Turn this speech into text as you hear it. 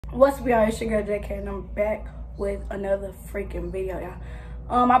What's up, y'all? It's your girl JK, and I'm back with another freaking video,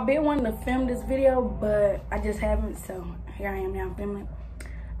 y'all. I've been wanting to film this video, but I just haven't, so here I am now filming.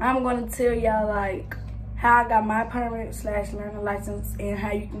 I'm gonna tell y'all like how I got my permit / learning license and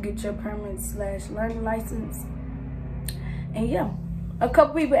how you can get your permit / learning license. And yeah, a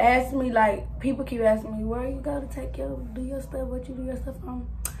couple people asked me, like, people keep asking me where you go to do your stuff, what you do your stuff on,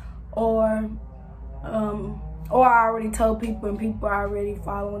 or I already told people and people are already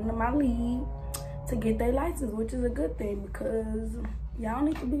following my lead to get their license, which is a good thing because y'all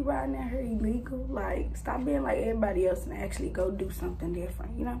need to be riding out here illegal. Like, stop being like everybody else and actually go do something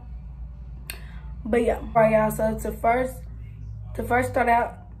different, you know? But yeah, all right, y'all, so to first start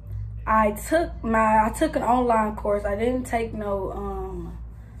out, I took an online course. I didn't take no,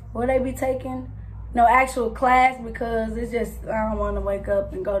 what they be taking? No actual class, because it's just, I don't want to wake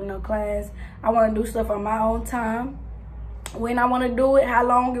up and go to no class. I want to do stuff on my own time. When I want to do it,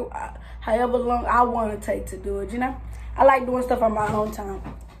 however long I want to take to do it, you know? I like doing stuff on my own time.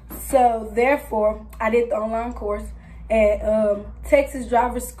 So therefore, I did the online course at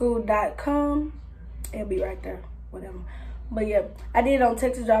texasdriverschool.com. It'll be right there, whatever. But yeah, I did it on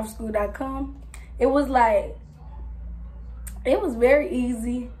texasdriverschool.com. It was very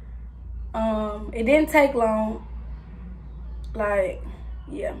easy. It didn't take long. Like,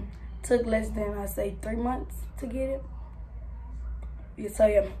 yeah, took less than, I say, 3 months to get it. Yeah, so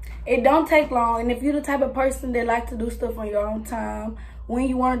yeah, it don't take long. And if you're the type of person that like to do stuff on your own time, when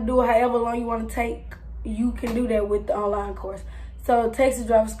you want to do it, however long you want to take, you can do that with the online course. So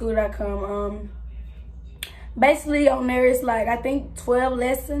texasdriverschool.com. Basically on there it's like, I think 12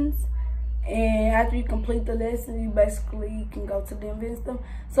 lessons. And after you complete the lesson, you basically can go to the event and stuff.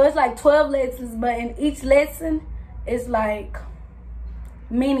 So it's like 12 lessons, but in each lesson, it's like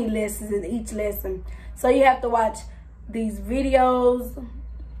mini lessons in each lesson. So you have to watch these videos.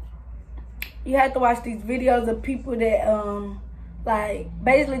 You have to watch these videos of people that, like,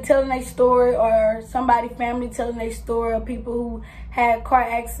 basically telling their story, or somebody's family telling their story, or people who had car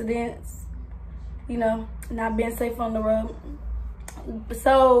accidents, you know, not being safe on the road.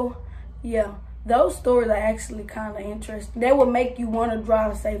 So yeah, those stories are actually kind of interesting. They will make you want to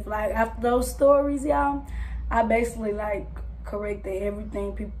drive safe. Like, after those stories, y'all, I basically, like, corrected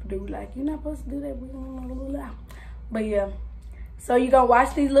everything people do. Like, you're not supposed to do that. Blah, blah, blah. But yeah, so you're going to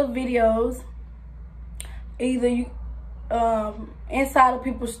watch these little videos. Either you, inside of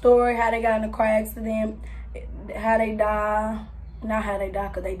people's story, how they got in a car accident, how they die. Not how they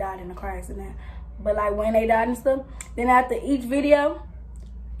died, because they died in a car accident. But, like, when they died and stuff. Then after each video,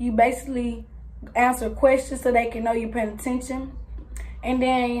 you basically answer questions so they can know you're paying attention. And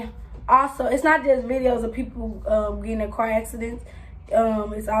then also, it's not just videos of people getting in car accidents.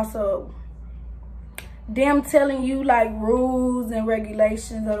 It's also them telling you like rules and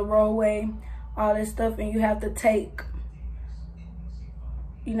regulations of the roadway, all this stuff. And you have to take,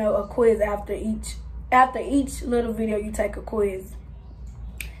 you know, a quiz after each little video. You take a quiz.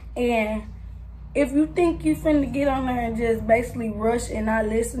 And if you think you finna get on there and just basically rush and not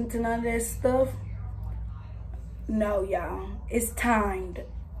listen to none of that stuff, no, y'all. It's timed.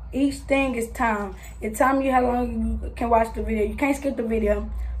 Each thing is timed. It timed you how long you can watch the video. You can't skip the video.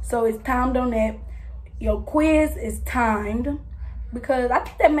 So it's timed on that. Your quiz is timed, because I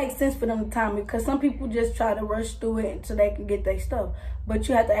think that makes sense for them to time it, because some people just try to rush through it so they can get their stuff. But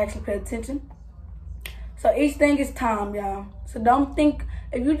you have to actually pay attention. So each thing is timed, y'all. So don't think,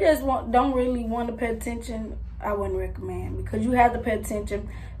 if you just don't really want to pay attention, I wouldn't recommend, because you have to pay attention.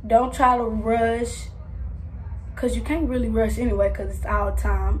 Don't try to rush, because you can't really rush anyway, because it's all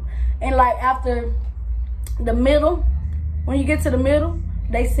time. And like after the middle, when you get to the middle,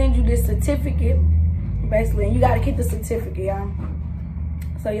 they send you this certificate, basically, and you got to keep the certificate, y'all.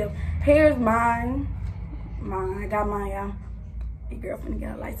 So yeah, here's mine. I got mine, y'all. Your girlfriend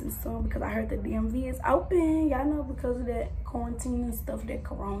got a license soon, because I heard the DMV is open. Y'all know, because of that quarantine and stuff, that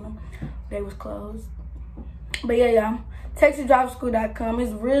corona, they was closed. But yeah, y'all, texasdriverschool.com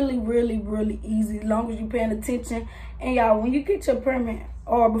is really, really, really easy, as long as you're paying attention. And y'all, when you get your permit,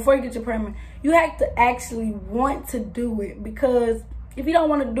 or before you get your permit, you have to actually want to do it, because if you don't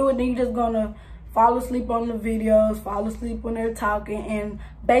want to do it, then you're just gonna fall asleep on the videos, fall asleep when they're talking, and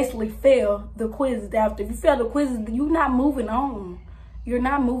basically fail the quizzes after. If you fail the quizzes, you're not moving on. You're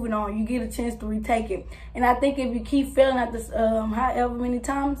not moving on. You get a chance to retake it. And I think if you keep failing at this, however many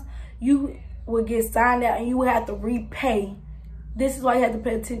times, you will get signed out and you will have to repay. This is why you have to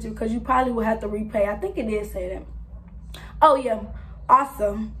pay attention, because you probably will have to repay. I think it did say that. Oh yeah,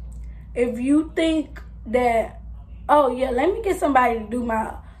 awesome. If you think that, oh yeah, let me get somebody to do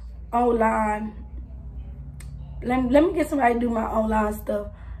my online let me get somebody to do my online stuff.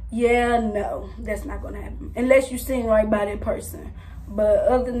 yeah, no, that's not gonna happen unless you're sitting right by that person. But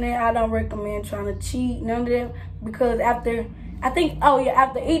other than that, I don't recommend trying to cheat, none of that, because after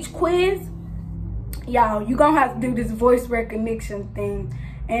each quiz, y'all, you gonna have to do this voice recognition thing.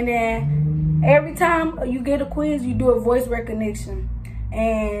 And then every time you get a quiz, you do a voice recognition.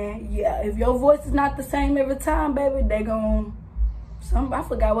 And yeah, if your voice is not the same every time, baby, they gon' I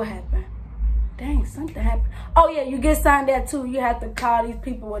forgot what happened. Dang, something happened. Oh yeah, you get signed out too. You have to call these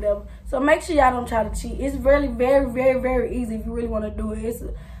people, whatever. So make sure y'all don't try to cheat. It's really very, very, very easy if you really want to do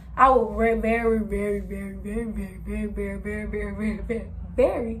it. I would very, very, very, very, very, very, very, very, very, very, very,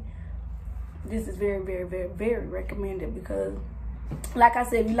 very. This is very, very, very, very recommended because, like I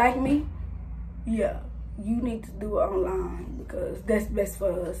said, if you like me, yeah, you need to do it online because that's best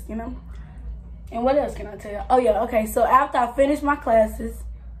for us, you know. And what else can I tell you? Oh yeah, okay. So after I finish my classes.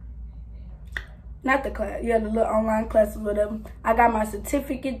 Not the class, yeah, the little online classes, whatever. I got my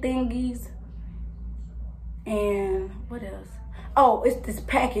certificate thingies. And what else? Oh, it's this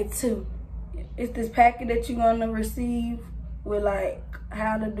packet too. It's this packet that you're gonna receive with like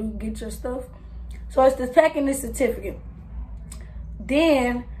how to get your stuff. So it's this packet and this certificate.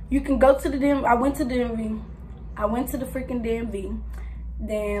 Then you can go to the DMV. I went to the DMV. I went to the freaking DMV.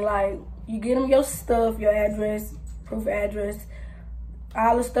 Then like you get them your stuff, your address, proof of address,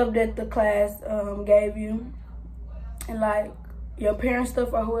 all the stuff that the class gave you, and like your parents'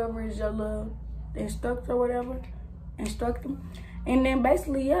 stuff or whoever is your little instructor or whatever, instructor. And then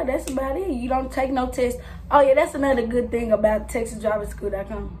basically, yeah, that's about it. You don't take no test. Oh yeah, that's another good thing about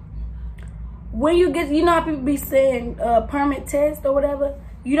TexasDriverSchool.com. When you get, you know how people be saying permit test or whatever,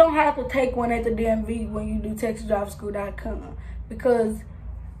 you don't have to take one at the DMV when you do TexasDriverSchool.com because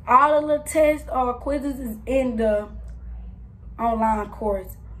all of the tests or quizzes is in the online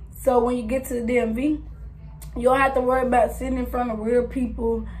course. So when you get to the DMV, you don't have to worry about sitting in front of real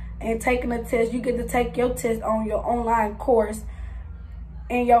people and taking a test. You get to take your test on your online course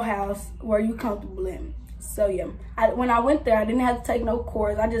in your house where you comfortable in. So yeah, when I went there, I didn't have to take no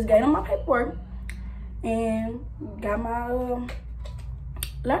course. I just gave them my paperwork and got my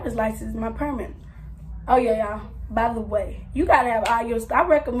learner's license, my permit. Oh yeah, y'all, by the way, you gotta have all your stuff. I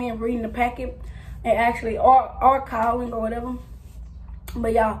recommend reading the packet and actually or calling or whatever.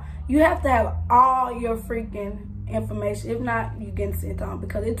 But y'all, you have to have all your freaking information. If not, you get sent on,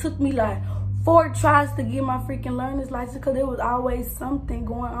 because it took me like 4 tries to get my freaking learner's license because there was always something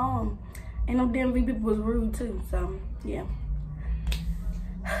going on. And them DMV people was rude too. So yeah,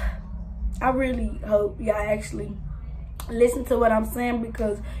 I really hope y'all actually listen to what I'm saying,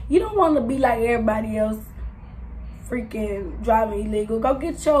 because you don't want to be like everybody else freaking driving illegal. Go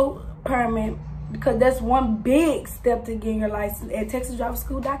get your permit, because that's one big step to getting your license at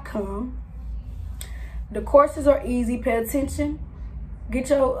TexasDriverSchool.com. The courses are easy. Pay attention. Get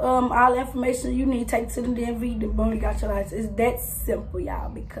your all the information you need. Take to the DMV. Then boom, you got your license. It's that simple, y'all,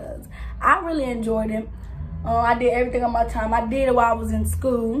 because I really enjoyed it. I did everything on my time. I did it while I was in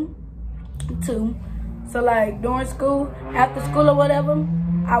school too. So like during school, after school or whatever,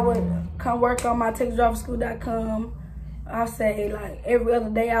 I would come work on my TexasDriverSchool.com. I say like every other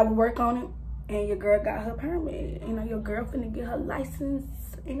day I would work on it. And your girl got her permit. You know, your girl finna get her license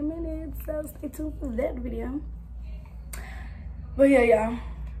in a minute. So stay tuned for that video. But yeah, y'all,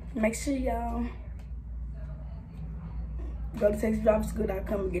 make sure y'all go to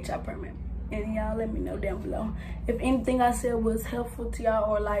TexasDriverSchool.com and get y'all permit. And y'all let me know down below if anything I said was helpful to y'all,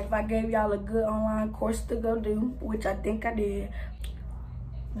 or like if I gave y'all a good online course to go do, which I think I did.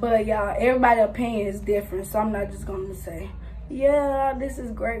 But y'all, everybody's opinion is different, so I'm not just gonna say, yeah, this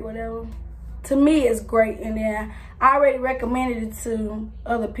is great, whatever. To me, it's great, and then I already recommended it to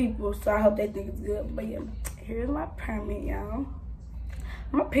other people, so I hope they think it's good. But yeah, here's my permit, y'all.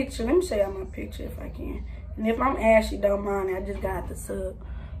 My picture, let me show y'all my picture if I can. And if I'm ashy, don't mind it, I just got the sub.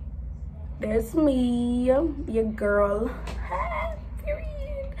 That's me, your girl.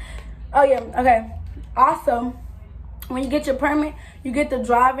 Period. Oh yeah, okay. Also, when you get your permit, you get to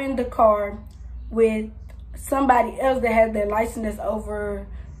drive in the car with somebody else that has their license that's over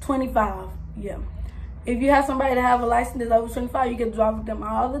 25. Yeah, if you have somebody that have a license that's over 25, you can drive with them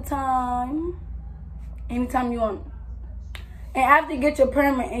all the time, anytime you want. And after you get your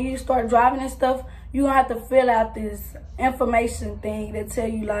permit and you start driving and stuff, you're gonna have to fill out this information thing that tell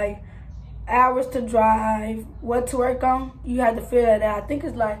you like hours to drive, what to work on. You have to fill that out. I think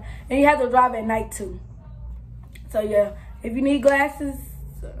it's like, and you have to drive at night too. So yeah, if you need glasses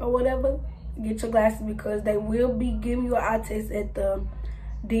or whatever, get your glasses, because they will be giving you an eye test at the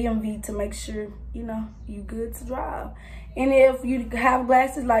DMV to make sure, you know, you good to drive. And if you have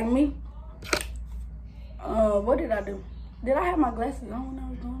glasses like me, what did I do? Did I have my glasses on when I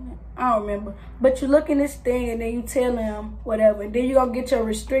was doing I don't remember. But you look in this thing and then you tell them whatever. And then you gonna get your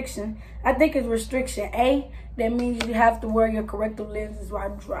restriction. I think it's restriction A. That means you have to wear your corrective lenses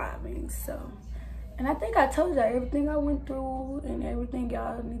while driving. So, and I think I told y'all everything I went through and everything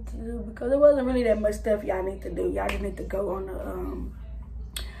y'all need to do, because it wasn't really that much stuff y'all need to do. Y'all just need to go on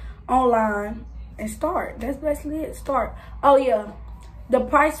the online and start. That's basically it. Start. Oh yeah, the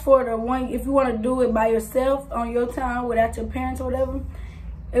price for the one, if you want to do it by yourself on your time without your parents or whatever,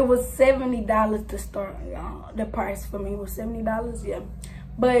 it was $70 to start. The price for me was $70. Yeah.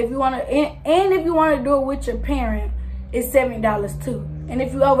 But if you want to, and if you want to do it with your parent, it's $70 too. And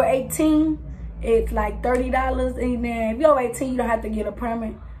if you're over 18, it's like $30. And then if you're over 18, you don't have to get a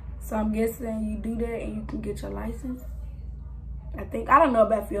permit. So I'm guessing you do that and you can get your license. I don't know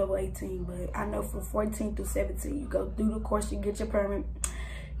about if you're over 18, but I know from 14 through 17, you go through the course, you get your permit.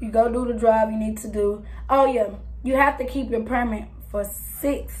 You go do the drive you need to do. Oh yeah, you have to keep your permit for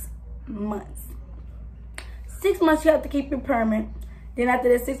 6 months. 6 months you have to keep your permit. Then after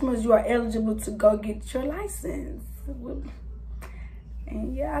that 6 months, you are eligible to go get your license.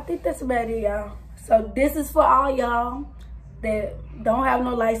 And yeah, I think that's about it, y'all. So this is for all y'all that don't have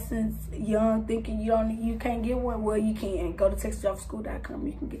no license, young, thinking you can't get one. Well, you can. Go to texasdriverschool.com.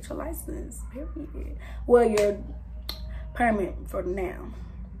 You can get your license, period. Well, your permit for now,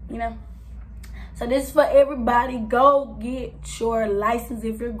 you know. So this is for everybody. Go get your license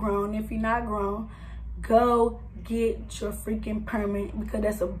if you're grown. If you're not grown, go get your freaking permit, because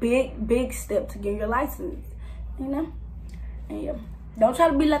that's a big step to get your license, you know. And yeah, don't try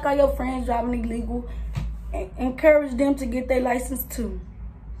to be like all your friends driving illegal. And encourage them to get their license too,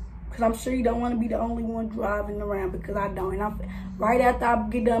 because I'm sure you don't want to be the only one driving around, because I don't. And right after I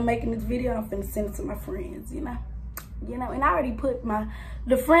get done making this video, I'm finna send it to my friends, you know. And I already put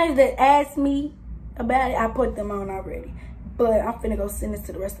the friends that asked me about it, I put them on already. But I'm finna go send this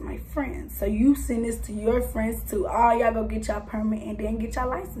to the rest of my friends. So you send this to your friends too. All y'all go get y'all permit and then get y'all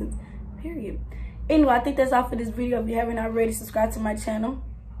license, period. Anyway, I think that's all for this video. If you haven't already, subscribe to my channel.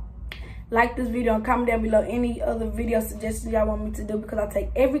 Like this video and comment down below any other video suggestions y'all want me to do, because I take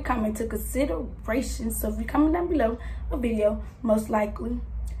every comment into consideration. So if you comment down below a video, most likely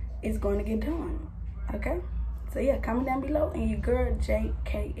it's going to get done. Okay? So yeah, comment down below, and your girl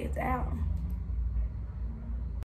JK is out.